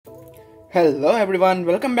Hello everyone,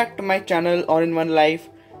 welcome back to my channel All-in-One Life.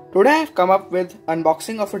 Today I have come up with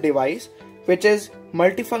unboxing of a device which is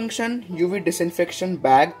Multifunction UV Disinfection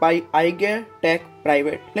Bag by iGear Tech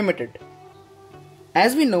Private Limited.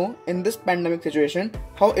 As we know in this pandemic situation,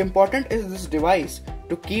 how important is this device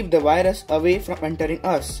to keep the virus away from entering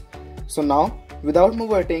us. So now, without more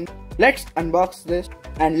waiting, let's unbox this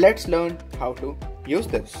and let's learn how to use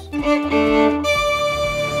this.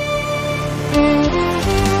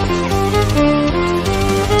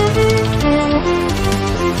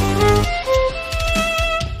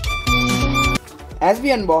 As we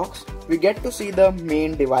unbox, we get to see the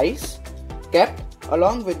main device kept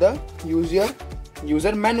along with the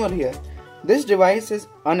user manual here. This device is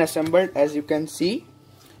unassembled as you can see.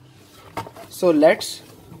 So let's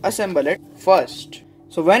assemble it first.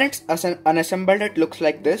 So when it's unassembled, it looks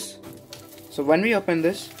like this. So when we open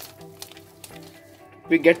this,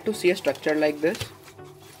 we get to see a structure like this.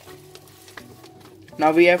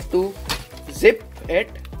 Now we have to zip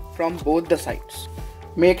it from both the sides.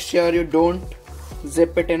 Make sure you don't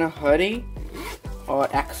zip it in a hurry or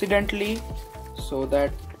accidentally so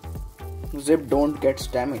that zip don't gets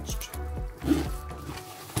damaged.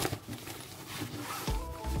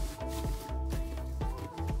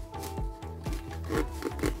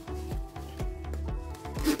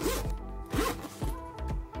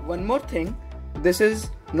 One more thing, this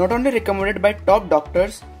is not only recommended by top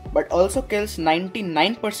doctors but also kills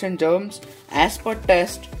 99% germs as per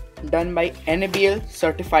test done by NABL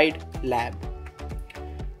Certified lab.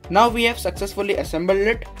 Now we have successfully assembled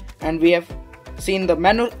it and we have seen the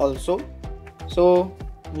manual also. So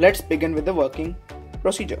let's begin with the working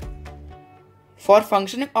procedure. For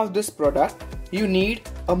functioning of this product, you need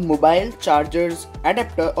a mobile charger's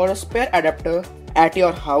adapter or a spare adapter at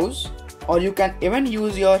your house, or you can even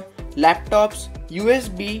use your laptop's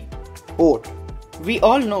USB port. We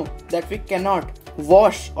all know that we cannot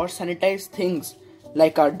wash or sanitize things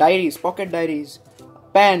like our diaries, pocket diaries,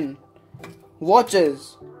 pen,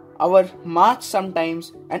 watches, our masks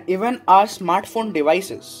sometimes, and even our smartphone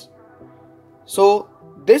devices. So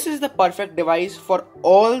this is the perfect device for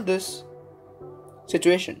all this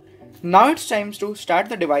situation. Now it's time to start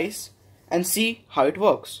the device and see how it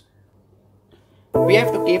works. We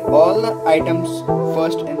have to keep all the items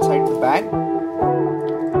first inside the bag.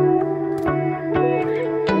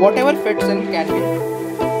 Whatever fits in can be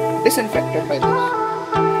disinfected by this.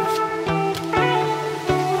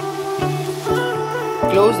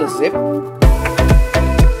 Close the zip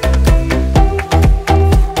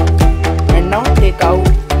and now take out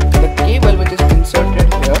the cable which is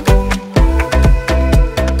inserted here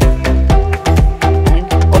and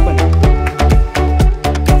open it.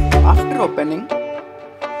 After opening,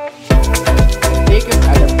 take your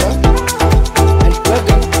adapter and plug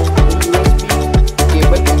in the USB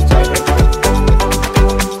cable inside it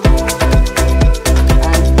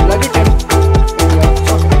and plug it in your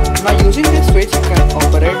socket. Now using this switch you can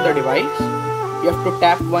operate the device. You have to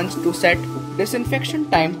tap once to set disinfection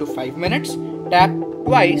time to 5 minutes, tap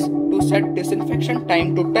twice to set disinfection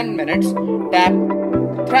time to 10 minutes, tap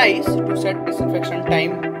thrice to set disinfection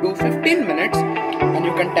time to 15 minutes, and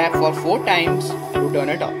you can tap for 4 times to turn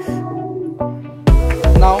it off.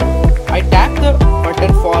 Now I tap the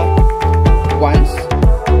button for once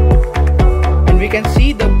and we can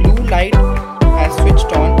see the blue light has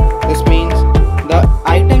switched on. This means the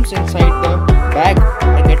items inside the bag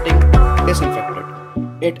are getting disinfected.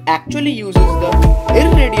 It actually uses the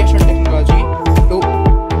irradiation technology to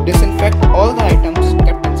disinfect all the items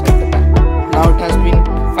kept inside the bag. Now it has been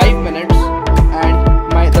 5 minutes and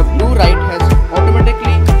the blue light has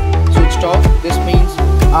automatically switched off. This means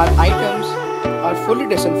our items are fully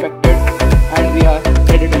disinfected and we are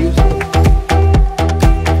ready to use it.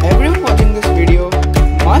 Everyone watching this video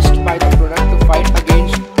must buy the product to fight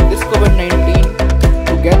against this COVID-19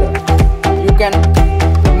 together. You can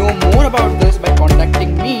know more about this by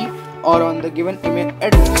contacting me or on the given email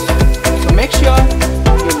address. So make sure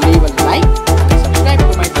you leave a like